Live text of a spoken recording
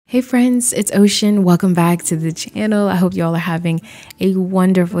Hey friends, it's Ocean. Welcome back to the channel. I hope you all are having a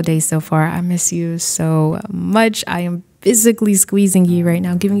wonderful day so far. I miss you so much. I am physically squeezing you right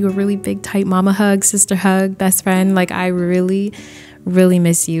now, giving you a really big tight mama hug, sister hug, best friend. Like I really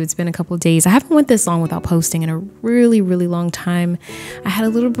miss you. It's been a couple of days. I haven't went this long without posting in a really long time. I had a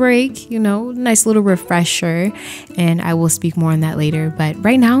little break, nice little refresher, and I will speak more on that later. But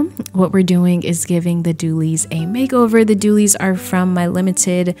right now, what we're doing is giving the Doolies a makeover. The Doolies are from my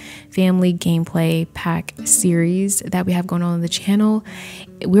limited family gameplay pack series that we have going on the channel.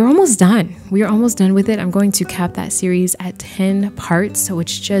 We're almost done. We are almost done with it. I'm going to cap that series at 10 parts. So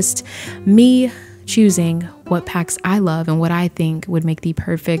it's just me choosing what packs I love and what I think would make the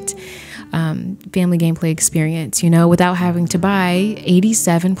perfect family gameplay experience, without having to buy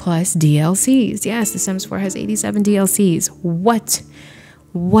 87 plus DLCs. Yes, The Sims 4 has 87 DLCs. What?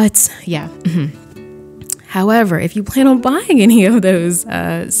 Yeah. However, if you plan on buying any of those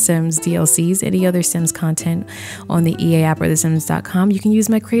Sims DLCs, any other Sims content on the EA app or thesims.com, you can use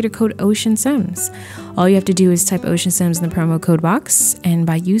my creator code OceanSims. All you have to do is type OceanSims in the promo code box, and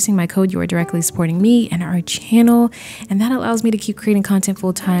by using my code, you are directly supporting me and our channel, and that allows me to keep creating content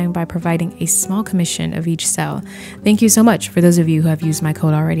full-time by providing a small commission of each sale. Thank you so much for those of you who have used my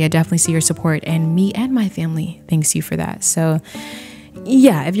code already. I definitely see your support, and me and my family thanks you for that. So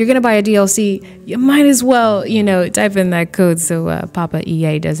yeah, if you're gonna buy a DLC, you might as well, type in that code so Papa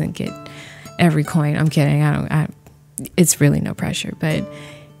EA doesn't get every coin. I'm kidding. It's really no pressure, but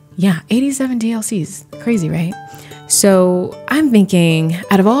yeah, 87 DLCs, crazy, right? So I'm thinking,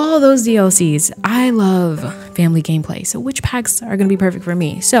 out of all those DLCs, I love family gameplay. So which packs are gonna be perfect for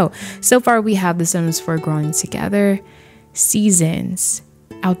me? So far we have The Sims 4 Growing Together, Seasons,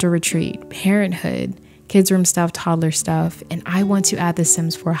 Outdoor Retreat, Parenthood, Kids Room stuff, Toddler stuff, and I want to add The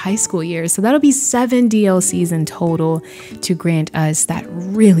Sims 4 High School Years. So that'll be 7 DLCs in total to grant us that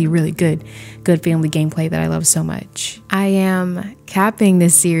really good family gameplay that I love so much. I am capping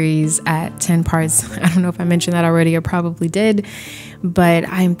this series at 10 parts. I don't know if I mentioned that already, or probably did, but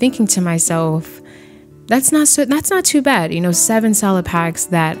I'm thinking to myself, that's not too bad. 7 solid packs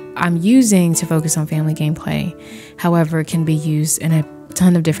that I'm using to focus on family gameplay. However, can be used in a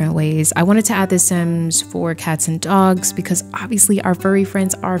ton of different ways. I wanted to add The Sims 4 Cats and Dogs because obviously our furry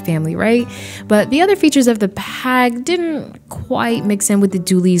friends are family, right? But the other features of the pack didn't quite mix in with the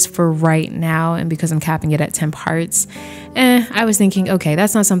Doolies for right now, and because I'm capping it at 10 parts, I was thinking, okay,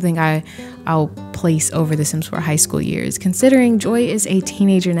 that's not something I'll place over The Sims 4 High School Years, considering Joy is a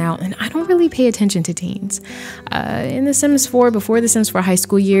teenager now, and I don't really pay attention to teens. In The Sims 4, before The Sims 4 High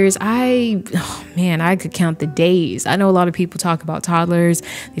School Years, I could count the days. I know a lot of people talk about toddlers.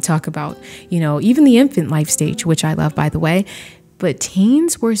 They talk about, even the infant life stage, which I love, by the way. But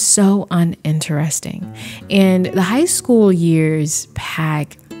teens were so uninteresting. And the High School Years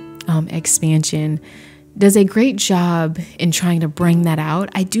pack expansion does a great job in trying to bring that out.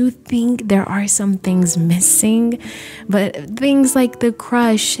 I do think there are some things missing, but things like the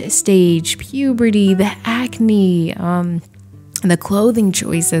crush stage, puberty, the acne, the clothing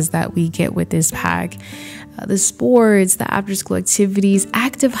choices that we get with this pack, the sports, the after school activities,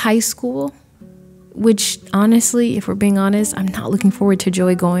 active high school, which honestly, if we're being honest, I'm not looking forward to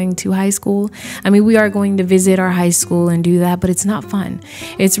Joy going to high school. I mean, we are going to visit our high school and do that, but it's not fun.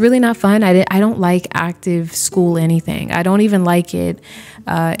 It's really not fun. I don't like active school anything. I don't even like it.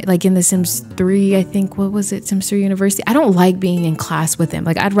 Like in The Sims 3, I think, what was it? Sims 3 University. I don't like being in class with them.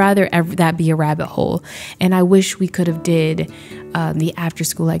 Like I'd rather that be a rabbit hole. And I wish we could have did the after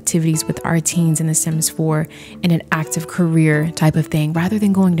school activities with our teens in The Sims 4 in an active career type of thing, rather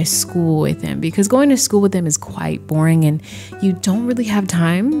than going to school with them, because going to school with them is quite boring and you don't really have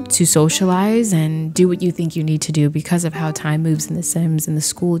time to socialize and do what you think you need to do because of how time moves in The Sims in the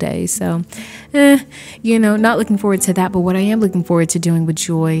school day. So, not looking forward to that. But what I am looking forward to doing with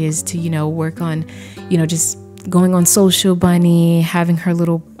Joy is to, work on, just going on Social Bunny, having her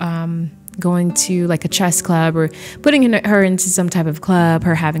little, going to like a chess club, or putting her into some type of club,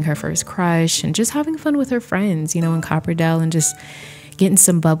 her having her first crush, and just having fun with her friends, in Copperdale, and just getting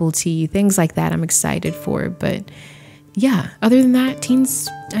some bubble tea, things like that. I'm excited for. But yeah, other than that, teens,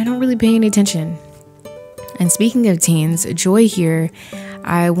 I don't really pay any attention. And speaking of teens, Joy here,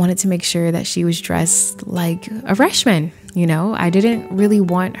 I wanted to make sure that she was dressed like a freshman. I didn't really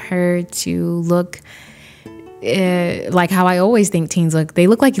want her to look like how I always think teens look. They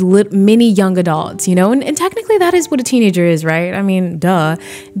look like mini young adults, and technically that is what a teenager is, right? I mean, duh.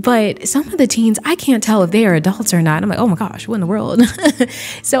 But some of the teens, I can't tell if they are adults or not. I'm like, oh my gosh, what in the world?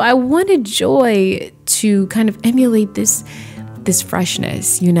 So I wanted Joy to kind of emulate this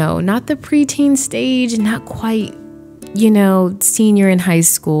freshness, not the preteen stage, not quite senior in high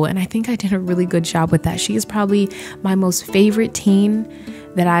school, and I think I did a really good job with that. She is probably my most favorite teen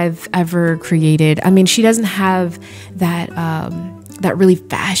that I've ever created. I mean, she doesn't have that really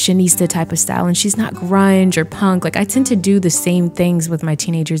fashionista type of style, and she's not grunge or punk. Like, I tend to do the same things with my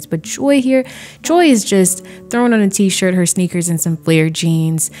teenagers, but Joy is just throwing on a t-shirt, her sneakers, and some flared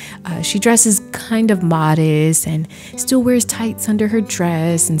jeans. She dresses kind of modest and still wears tights under her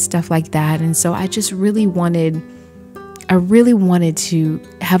dress and stuff like that. And so I really wanted to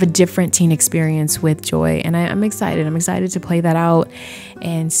have a different teen experience with Joy, and I'm excited. I'm excited to play that out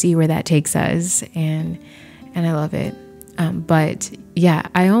and see where that takes us, and I love it. But yeah,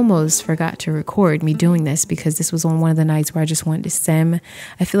 I almost forgot to record me doing this because this was on one of the nights where I just wanted to sim.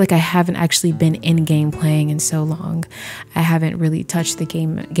 I feel like I haven't actually been in game playing in so long. I haven't really touched the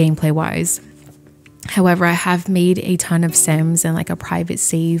gameplay wise. However, I have made a ton of sims and like a private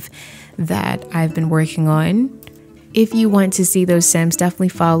save that I've been working on. If you want to see those sims, definitely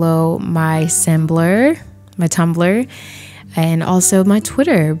follow my Tumblr, and also my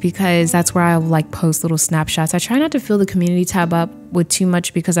Twitter, because that's where I like post little snapshots. I try not to fill the community tab up with too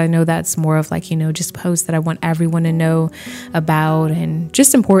much because I know that's more of like, just posts that I want everyone to know about and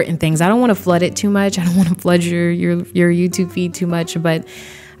just important things. I don't want to flood it too much. I don't want to flood your YouTube feed too much, but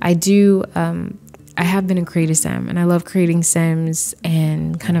I do. I have been a creative sim, and I love creating sims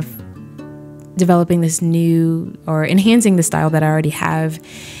and kind of developing this new or enhancing the style that I already have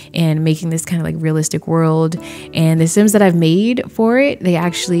and making this kind of like realistic world. And the sims that I've made for it, they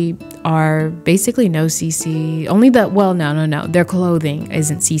actually are basically no CC, only that, well, no, their clothing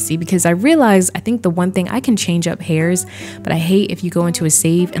isn't CC, because I realized, I think the one thing, I can change up hairs, but I hate if you go into a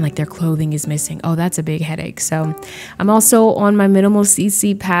save and like their clothing is missing. Oh, that's a big headache. So I'm also on my minimal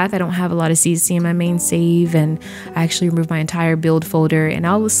CC path. I don't have a lot of CC in my main save, and I actually removed my entire build folder, and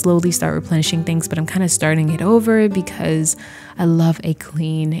I'll slowly start replenishing things, but I'm kind of starting it over because I love a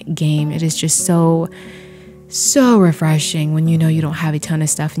clean game. It is just so refreshing when you don't have a ton of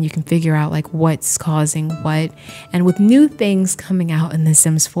stuff and you can figure out like what's causing what. And with new things coming out in The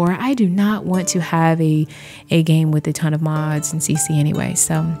Sims 4, I do not want to have a game with a ton of mods and CC anyway.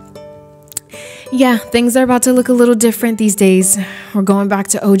 So yeah, things are about to look a little different these days. We're going back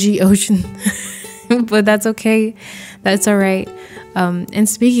to OG Ocean, but that's okay. That's all right. And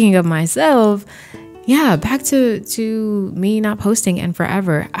speaking of myself, yeah, back to me not posting in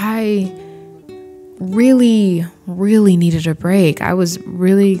forever. I really needed a break. I was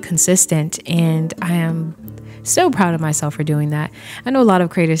really consistent, and I am so proud of myself for doing that. I know a lot of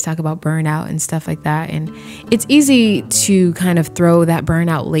creators talk about burnout and stuff like that, and it's easy to kind of throw that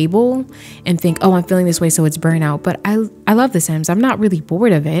burnout label and think, oh, I'm feeling this way, so it's burnout. But I love The Sims. I'm not really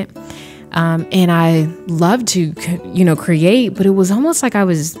bored of it. And I love to, create, but it was almost like I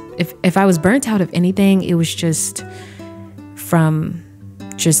was, if I was burnt out of anything, it was just from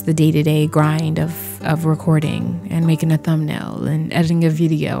just the day-to-day grind of recording and making a thumbnail and editing a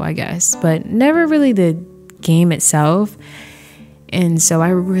video, I guess, but never really the game itself. And so I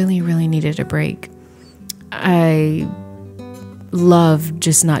really needed a break. I love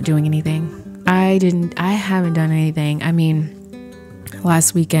just not doing anything. I haven't done anything. I mean,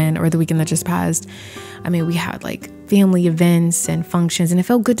 last weekend or the weekend that just passed, I mean, we had like family events and functions, and it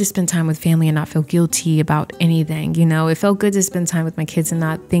felt good to spend time with family and not feel guilty about anything. It felt good to spend time with my kids and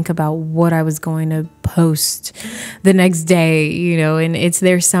not think about what I was going to post the next day, and it's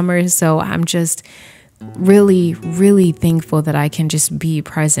their summer. So I'm just really thankful that I can just be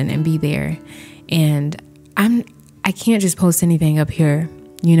present and be there. And I can't just post anything up here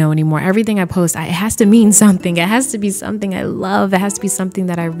anymore. Everything I post, it has to mean something. It has to be something I love. It has to be something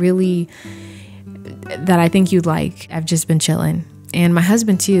that I think you'd like. I've just been chilling. And my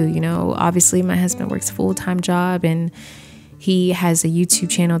husband too, obviously my husband works a full-time job, and he has a YouTube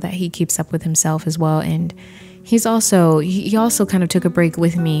channel that he keeps up with himself as well. And he also kind of took a break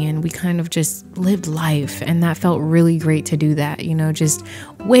with me, and we kind of just lived life. And that felt really great to do that, just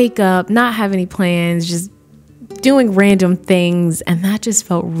wake up, not have any plans, just doing random things, and that just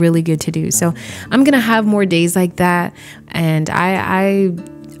felt really good to do. So I'm gonna have more days like that, and I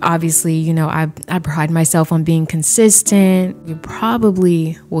obviously, I pride myself on being consistent. You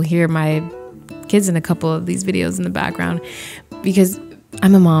probably will hear my kids in a couple of these videos in the background because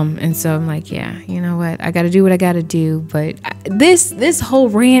I'm a mom, and so I'm like, yeah, you know what, I gotta do what I gotta do. But this whole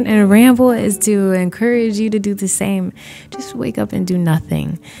rant and ramble is to encourage you to do the same. Just wake up and do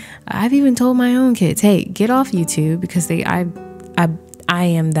nothing. I've even told my own kids, hey, get off YouTube, because I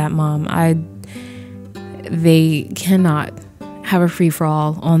am that mom. They cannot have a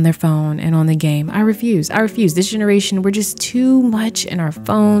free-for-all on their phone and on the game. I refuse. This generation, we're just too much in our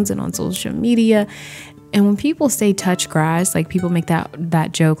phones and on social media. And when people say touch grass, like people make that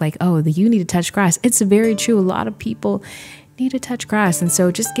joke like, oh, you need to touch grass. It's very true. A lot of people need to touch grass. And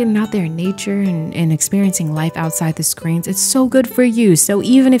so just getting out there in nature and experiencing life outside the screens, it's so good for you. So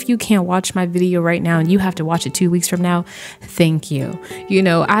even if you can't watch my video right now and you have to watch it 2 weeks from now, thank you. You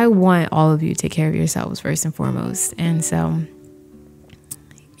know, I want all of you to take care of yourselves first and foremost. And so,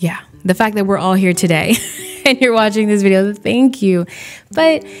 yeah, the fact that we're all here today and you're watching this video, thank you.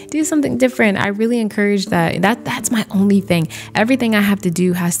 But do something different. I really encourage that's my only thing. Everything I have to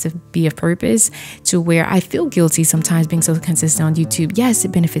do has to be of purpose, to where I feel guilty sometimes being so consistent on YouTube. Yes,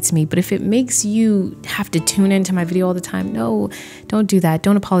 it benefits me, but if it makes you have to tune into my video all the time, no, don't do that.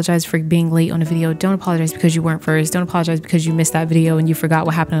 Don't apologize for being late on a video. Don't apologize because you weren't first. Don't apologize because you missed that video and you forgot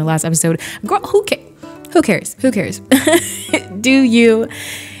what happened in the last episode. Girl, who cares? Who cares? Do you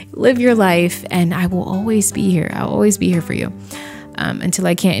live your life, and I will always be here. I'll always be here for you until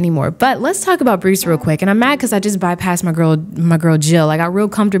I can't anymore. But let's talk about Bruce real quick. And I'm mad because I just bypassed my girl Jill. I got real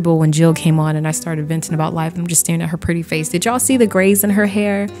comfortable when Jill came on and I started venting about life. I'm just staring at her pretty face. Did y'all see the grays in her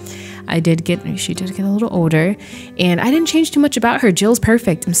hair? She did get a little older, and I didn't change too much about her. Jill's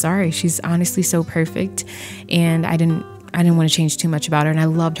perfect. I'm sorry. She's honestly so perfect, and I didn't want to change too much about her, and I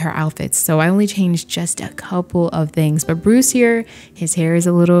loved her outfits. So I only changed just a couple of things. But Bruce here, his hair is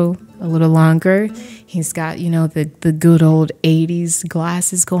a little longer. He's got, you know, the good old 80s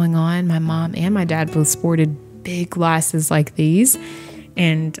glasses going on. My mom and my dad both sported big glasses like these,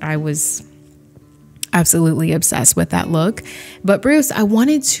 and I was absolutely obsessed with that look. But Bruce, I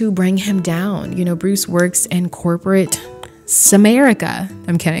wanted to bring him down. You know, Bruce works in corporate America.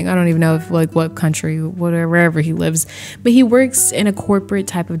 I'm kidding. I don't even know if like what country, wherever he lives, but he works in a corporate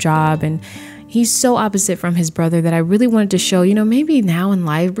type of job, and he's so opposite from his brother that I really wanted to show, you know, maybe now in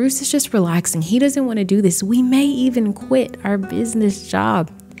life, Bruce is just relaxing. He doesn't want to do this. We may even quit our business job.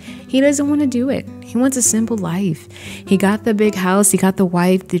 He doesn't want to do it. He wants a simple life. He got the big house, he got the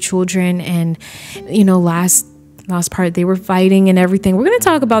wife, the children, and, you know, last part they were fighting and everything. We're going to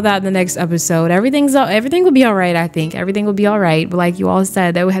talk about that in the next episode. Everything will be all right. I think everything will be all right. But like you all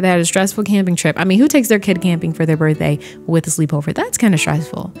said, they had a stressful camping trip. I mean, who takes their kid camping for their birthday with a sleepover? That's kind of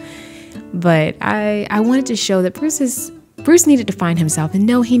stressful. But I wanted to show that Bruce needed to find himself. And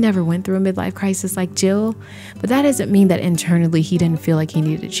no, he never went through a midlife crisis like Jill, but that doesn't mean that internally he didn't feel like he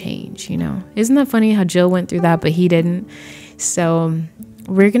needed to change, you know? Isn't that funny how Jill went through that, but he didn't? So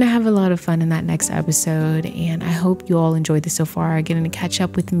we're going to have a lot of fun in that next episode, and I hope you all enjoyed this so far, getting to catch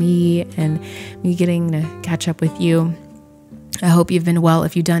up with me and me getting to catch up with you. I hope you've been well.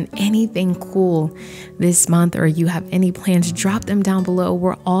 If you've done anything cool this month or you have any plans, drop them down below.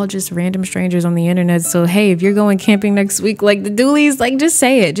 We're all just random strangers on the internet. So, hey, if you're going camping next week, like the Doolies, like just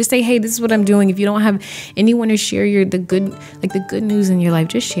say it. Just say, hey, this is what I'm doing. If you don't have anyone to share the good news in your life,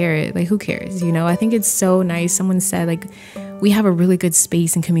 just share it. Like, who cares? You know, I think it's so nice. Someone said, like, we have a really good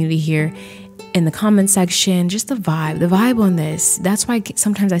space and community here. In the comment section, just the vibe on this. That's why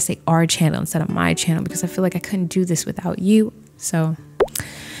sometimes I say our channel instead of my channel, because I feel like I couldn't do this without you. So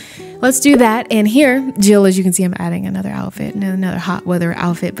let's do that. And here, Jill, as you can see, I'm adding another outfit, another hot weather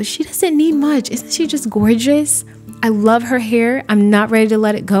outfit, but she doesn't need much. Isn't she just gorgeous? I love her hair. I'm not ready to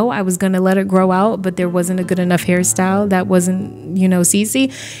let it go. I was going to let it grow out, but there wasn't a good enough hairstyle that wasn't, you know,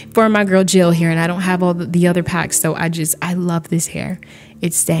 CC for my girl Jill here. And I don't have all the other packs. So I love this hair.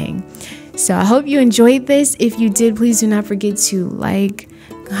 It's staying. So I hope you enjoyed this. If you did, please do not forget to like,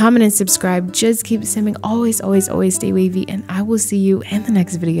 comment, and subscribe. Just keep simming. Always, always, always stay wavy. And I will see you in the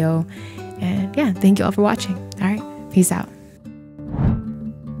next video. And yeah, thank you all for watching. All right. Peace out.